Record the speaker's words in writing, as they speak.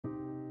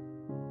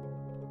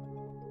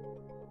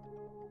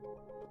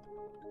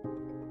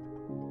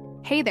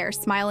Hey there,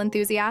 smile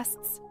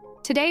enthusiasts!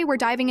 Today we're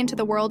diving into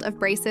the world of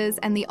braces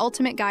and the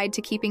ultimate guide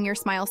to keeping your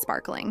smile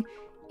sparkling,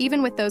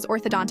 even with those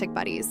orthodontic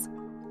buddies.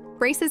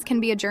 Braces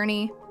can be a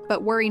journey,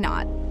 but worry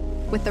not.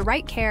 With the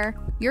right care,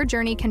 your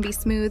journey can be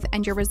smooth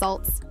and your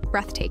results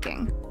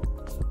breathtaking.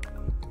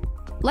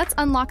 Let's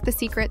unlock the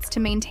secrets to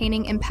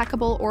maintaining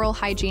impeccable oral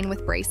hygiene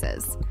with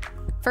braces.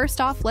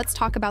 First off, let's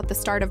talk about the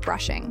start of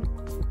brushing.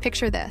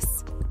 Picture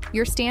this.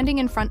 You're standing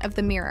in front of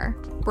the mirror,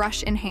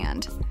 brush in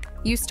hand.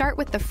 You start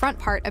with the front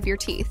part of your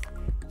teeth.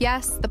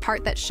 Yes, the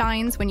part that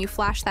shines when you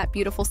flash that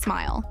beautiful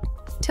smile.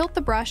 Tilt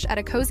the brush at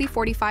a cozy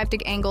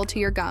 45-degree angle to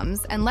your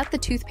gums and let the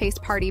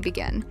toothpaste party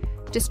begin,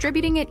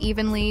 distributing it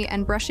evenly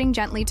and brushing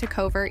gently to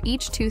cover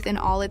each tooth in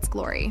all its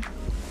glory.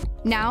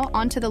 Now,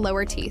 onto the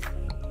lower teeth.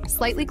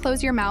 Slightly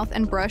close your mouth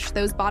and brush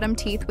those bottom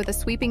teeth with a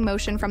sweeping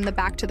motion from the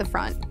back to the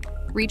front.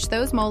 Reach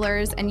those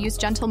molars and use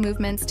gentle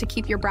movements to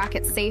keep your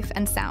brackets safe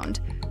and sound.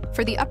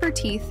 For the upper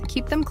teeth,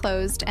 keep them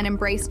closed and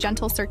embrace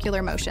gentle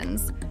circular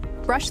motions.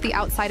 Brush the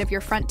outside of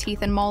your front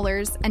teeth and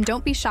molars, and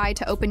don't be shy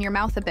to open your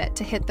mouth a bit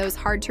to hit those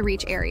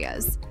hard-to-reach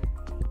areas.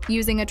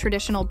 Using a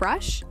traditional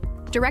brush,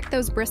 direct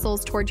those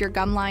bristles toward your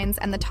gum lines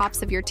and the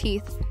tops of your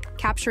teeth,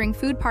 capturing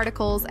food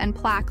particles and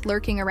plaque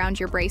lurking around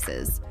your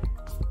braces.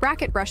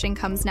 Bracket brushing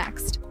comes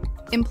next.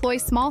 Employ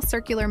small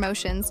circular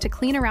motions to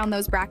clean around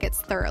those brackets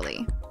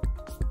thoroughly.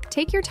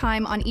 Take your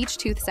time on each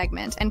tooth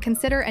segment and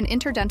consider an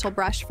interdental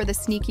brush for the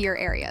sneakier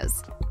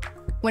areas.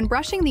 When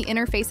brushing the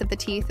inner face of the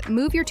teeth,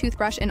 move your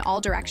toothbrush in all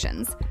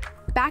directions,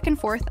 back and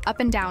forth, up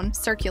and down,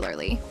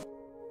 circularly.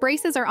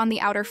 Braces are on the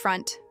outer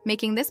front,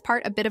 making this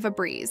part a bit of a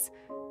breeze.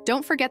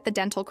 Don't forget the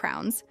dental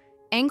crowns.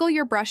 Angle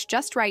your brush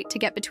just right to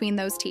get between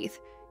those teeth,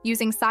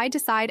 using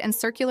side-to-side and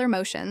circular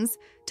motions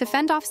to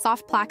fend off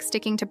soft plaque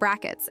sticking to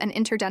brackets and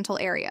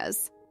interdental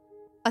areas.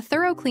 A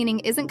thorough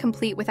cleaning isn't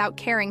complete without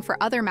caring for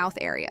other mouth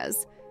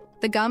areas,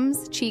 the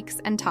gums, cheeks,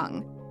 and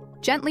tongue.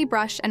 Gently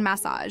brush and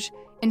massage,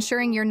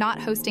 ensuring you're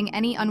not hosting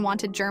any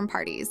unwanted germ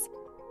parties.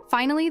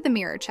 Finally, the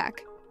mirror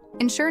check.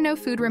 Ensure no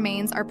food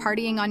remains are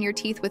partying on your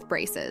teeth with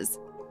braces.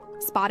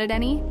 Spotted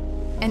any?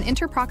 An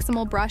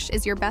interproximal brush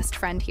is your best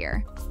friend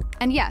here.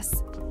 And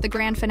yes, the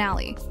grand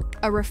finale,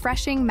 a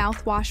refreshing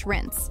mouthwash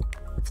rinse.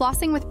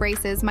 Flossing with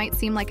braces might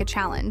seem like a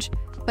challenge,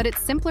 but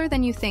it's simpler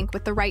than you think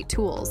with the right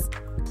tools.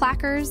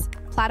 Plackers,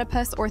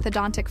 platypus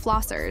orthodontic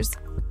flossers,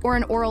 or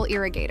an oral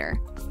irrigator.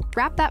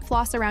 Wrap that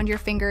floss around your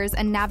fingers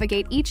and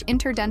navigate each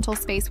interdental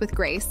space with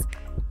grace,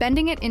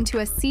 bending it into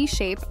a C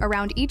shape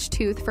around each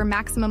tooth for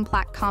maximum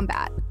plaque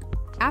combat.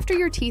 After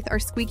your teeth are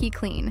squeaky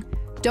clean,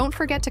 don't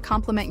forget to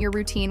complement your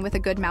routine with a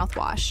good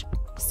mouthwash.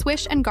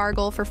 Swish and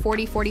gargle for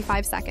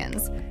 40-45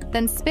 seconds,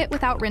 then spit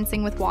without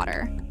rinsing with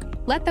water.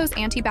 Let those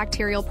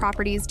antibacterial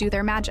properties do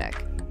their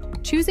magic.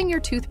 Choosing your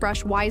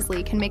toothbrush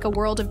wisely can make a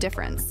world of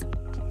difference.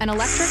 An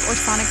electric or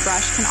sonic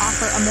brush can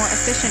offer a more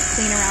efficient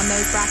clean around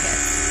those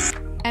brackets.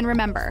 And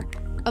remember,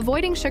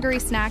 avoiding sugary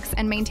snacks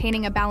and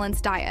maintaining a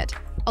balanced diet,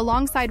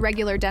 alongside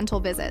regular dental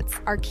visits,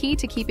 are key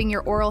to keeping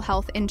your oral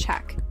health in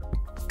check.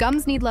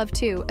 Gums need love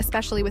too,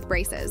 especially with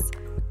braces.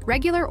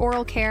 Regular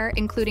oral care,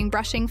 including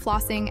brushing,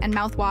 flossing, and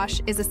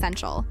mouthwash, is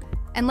essential.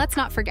 And let's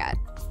not forget,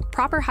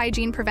 proper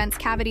hygiene prevents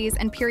cavities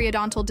and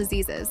periodontal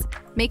diseases,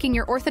 making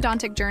your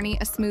orthodontic journey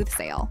a smooth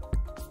sail.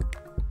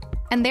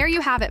 And there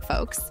you have it,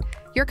 folks,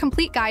 your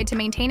complete guide to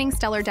maintaining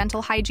stellar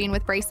dental hygiene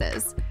with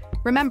braces.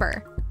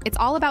 Remember, it's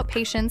all about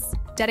patience,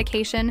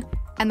 dedication,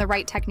 and the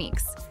right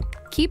techniques.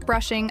 Keep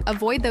brushing,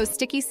 avoid those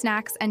sticky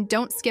snacks, and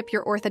don't skip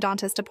your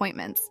orthodontist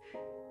appointments.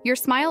 Your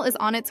smile is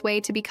on its way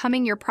to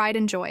becoming your pride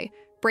and joy,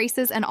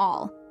 braces and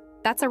all.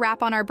 That's a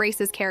wrap on our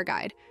braces care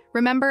guide.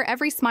 Remember,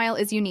 every smile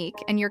is unique,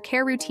 and your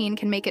care routine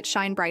can make it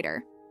shine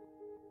brighter.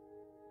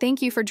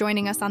 Thank you for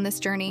joining us on this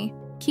journey.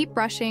 Keep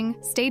brushing,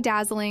 stay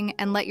dazzling,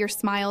 and let your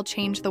smile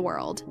change the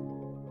world.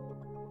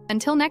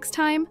 Until next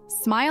time,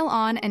 smile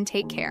on and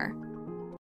take care.